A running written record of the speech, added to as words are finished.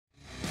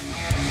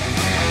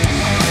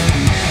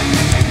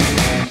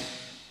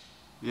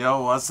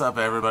Yo, what's up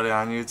everybody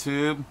on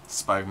YouTube?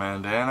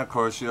 Spikeman Dan, of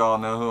course you all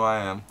know who I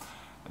am.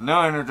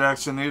 No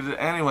introduction needed.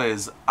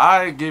 Anyways,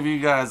 I give you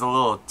guys a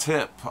little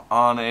tip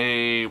on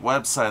a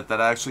website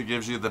that actually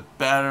gives you the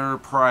better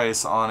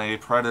price on a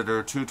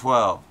Predator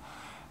 212.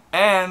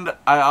 And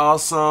I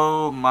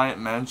also might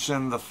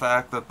mention the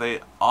fact that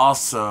they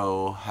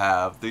also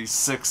have the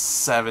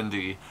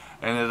 670,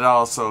 and it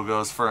also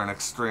goes for an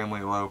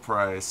extremely low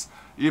price.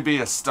 You'd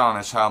be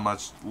astonished how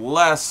much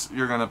less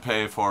you're going to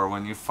pay for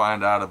when you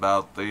find out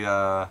about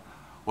the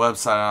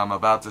website I'm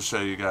about to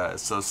show you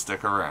guys, so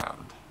stick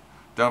around.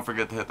 Don't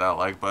forget to hit that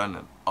like button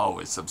and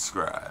always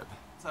subscribe.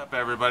 What's up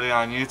everybody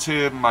on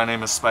YouTube? My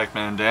name is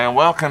Spikeman Dan.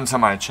 Welcome to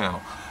my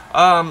channel.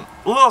 A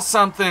little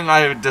something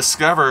I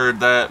discovered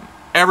that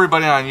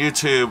everybody on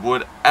YouTube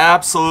would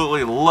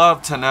absolutely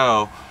love to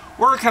know.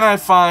 Where can I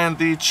find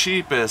the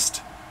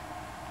cheapest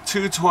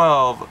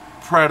 212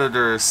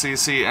 Predator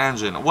CC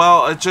engine?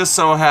 Well, it just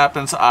so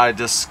happens I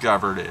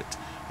discovered it,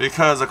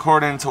 because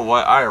according to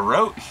what I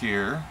wrote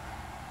here,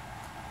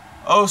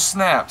 oh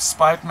snap,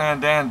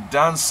 Spikeman Dan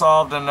done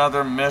solved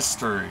another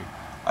mystery.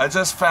 I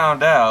just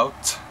found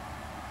out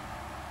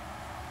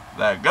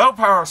that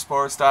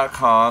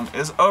GoPowersports.com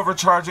is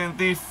overcharging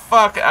the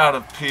fuck out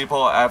of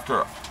people.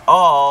 After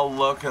all,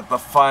 look at the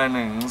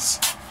findings.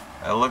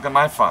 Look at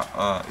my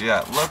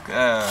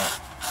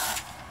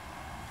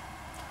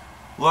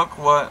Look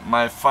what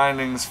my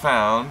findings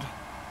found.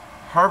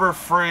 Harbor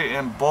Freight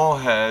in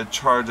Bullhead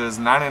charges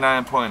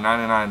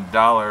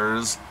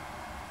 $99.99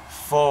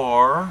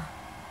 for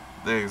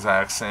the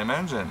exact same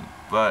engine.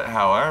 But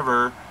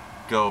however,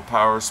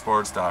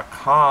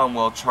 GoPowersports.com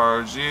will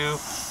charge you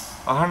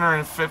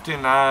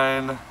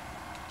 $159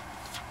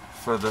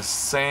 for the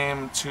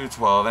same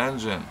 212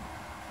 engine.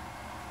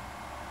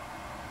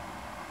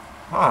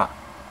 Huh.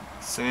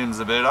 Seems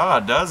a bit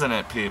odd, doesn't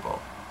it,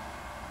 people?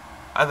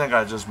 I think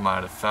I just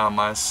might have found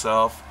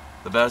myself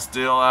the best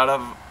deal out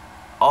of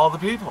all the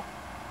people.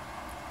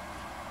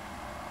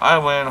 I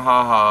win,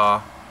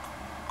 haha.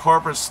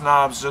 Corporate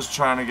snobs just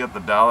trying to get the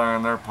dollar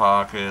in their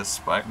pockets.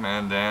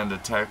 Spikeman Dan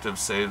detective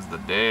saves the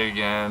day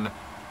again.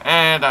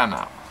 And I'm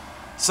out.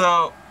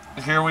 So,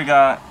 here we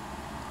got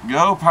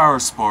Go Power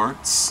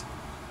Sports.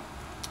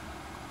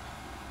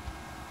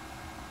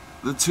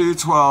 The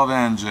 212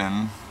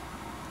 engine.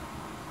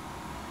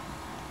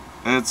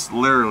 It's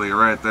literally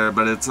right there,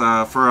 but it's for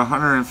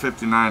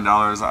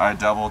 $159. I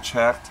double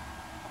checked.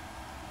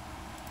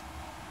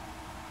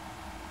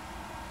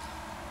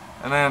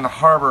 And then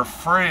Harbor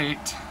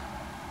Freight,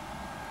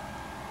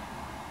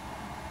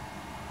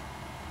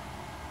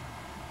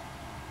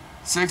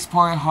 six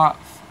point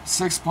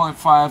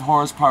five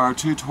horsepower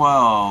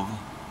 212.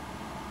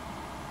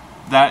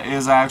 That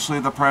is actually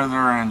the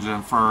Predator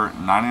engine for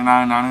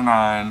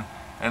 $99.99.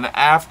 And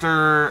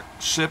after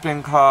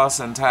shipping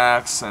costs and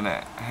tax and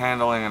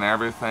handling and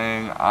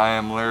everything, I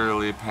am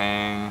literally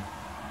paying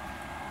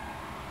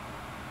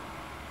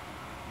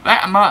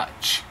that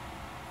much.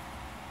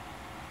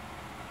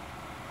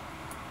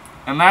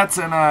 And that's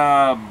in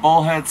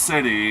Bullhead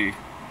City,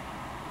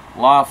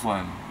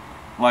 Laughlin.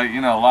 Like,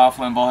 you know,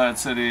 Laughlin, Bullhead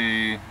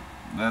City,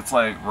 that's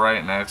like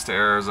right next to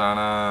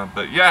Arizona.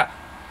 But yeah,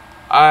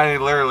 I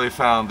literally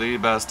found the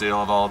best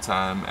deal of all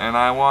time. And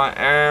I want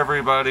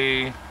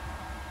everybody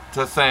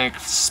to thank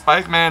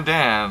Spikeman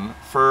Dan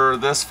for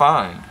this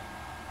find.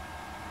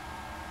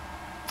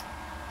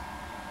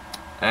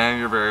 And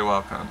you're very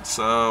welcome.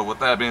 So with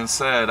that being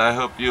said, I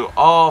hope you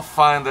all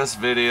find this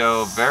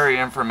video very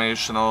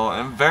informational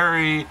and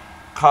very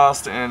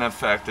cost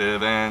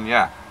ineffective. And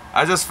yeah,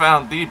 I just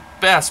found the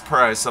best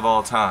price of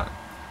all time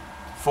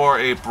for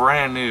a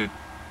brand new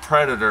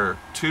Predator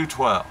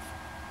 212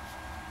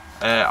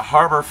 at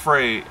Harbor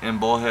Freight in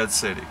Bullhead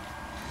City.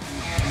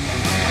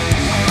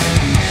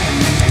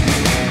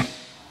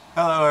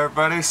 Hello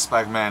everybody,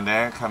 Spikeman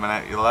Dan coming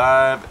at you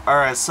live.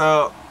 Alright,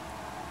 so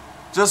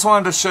just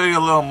wanted to show you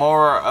a little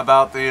more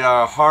about the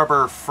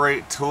Harbor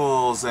Freight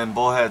Tools in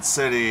Bullhead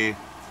City.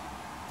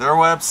 Their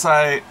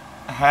website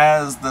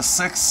has the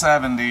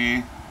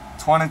 670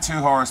 22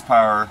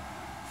 horsepower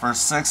for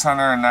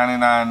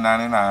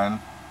 $699.99.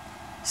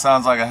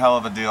 Sounds like a hell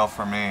of a deal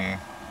for me.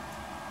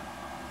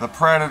 The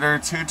Predator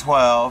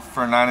 212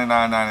 for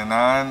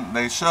 $99.99.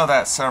 They show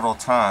that several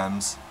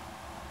times.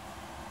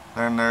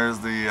 Then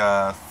there's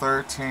the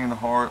 13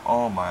 horse.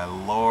 Oh my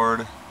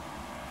lord.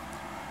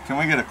 Can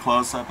we get a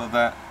close-up of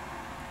that?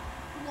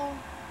 No.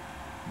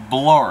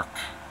 Blork.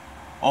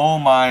 Oh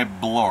my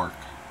blork.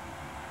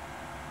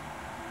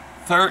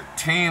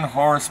 13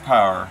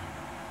 horsepower.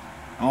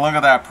 And look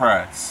at that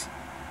price.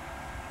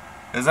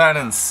 Is that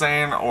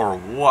insane or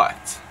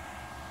what?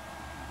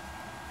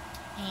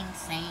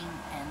 Insane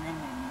and then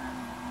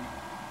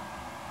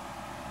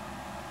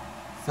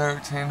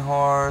 13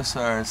 horse.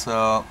 Alright,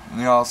 so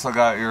you also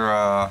got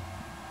your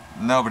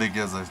nobody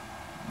gives a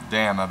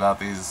damn about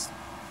these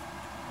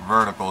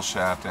vertical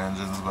shaft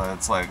engines, but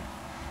it's like,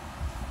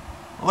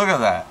 look at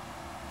that.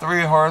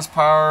 3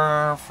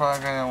 horsepower,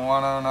 fucking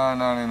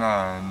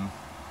 $109.99.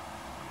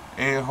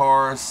 8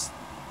 horse,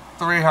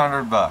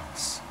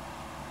 $300.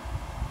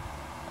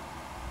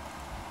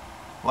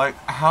 Like,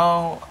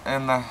 how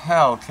in the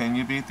hell can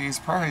you beat these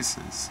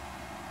prices?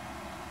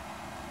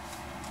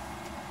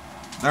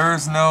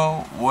 There's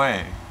no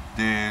way,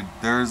 dude.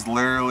 There's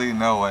literally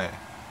no way.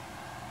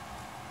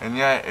 And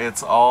yet,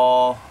 it's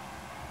all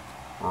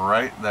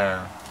right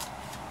there.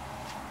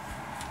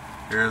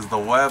 Here's the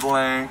web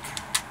link.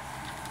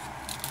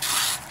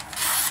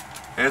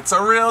 It's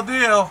a real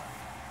deal.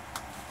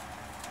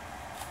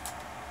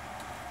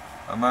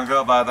 I'm gonna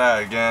go by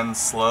that again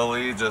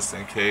slowly, just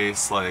in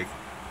case, like,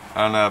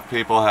 I don't know if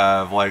people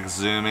have like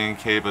zooming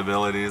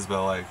capabilities,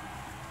 but like,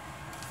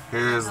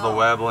 here's the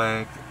web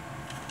link.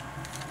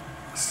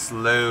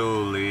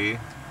 Slowly.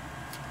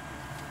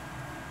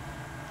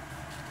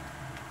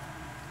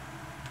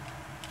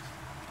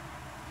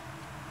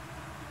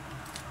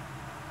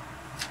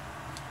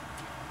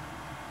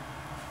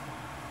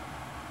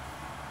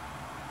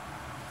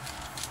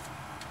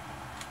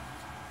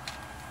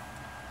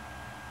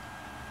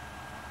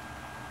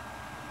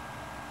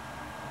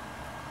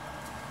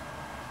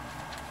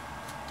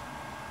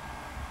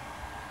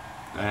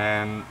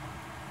 And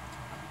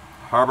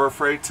Harbor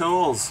Freight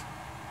Tools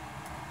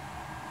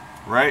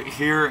right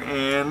here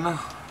in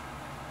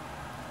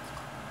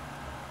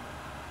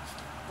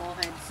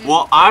Bullhead City.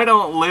 Well, I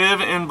don't live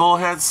in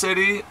Bullhead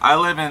City. I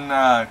live in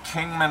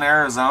Kingman,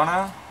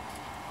 Arizona.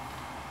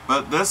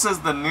 But this is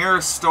the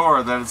nearest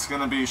store that it's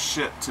going to be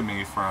shipped to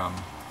me from.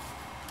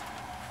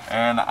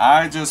 And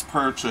I just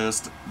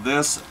purchased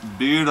this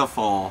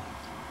beautiful,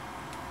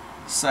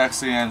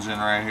 sexy engine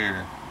right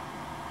here.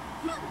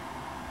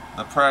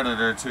 The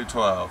Predator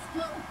 212.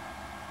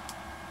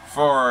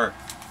 For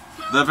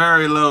the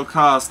very low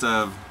cost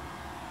of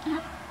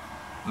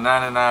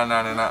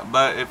 $99.99.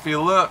 But if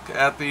you look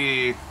at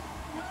the...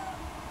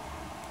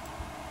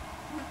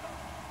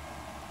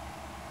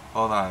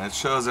 Hold on, it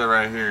shows it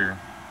right here.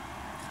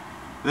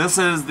 This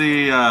is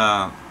the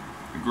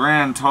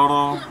grand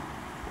total,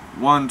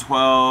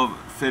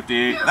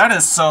 $112.58. That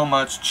is so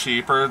much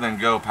cheaper than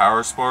Go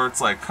Power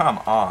Sports. Like, come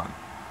on.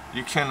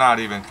 You cannot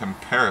even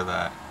compare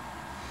that.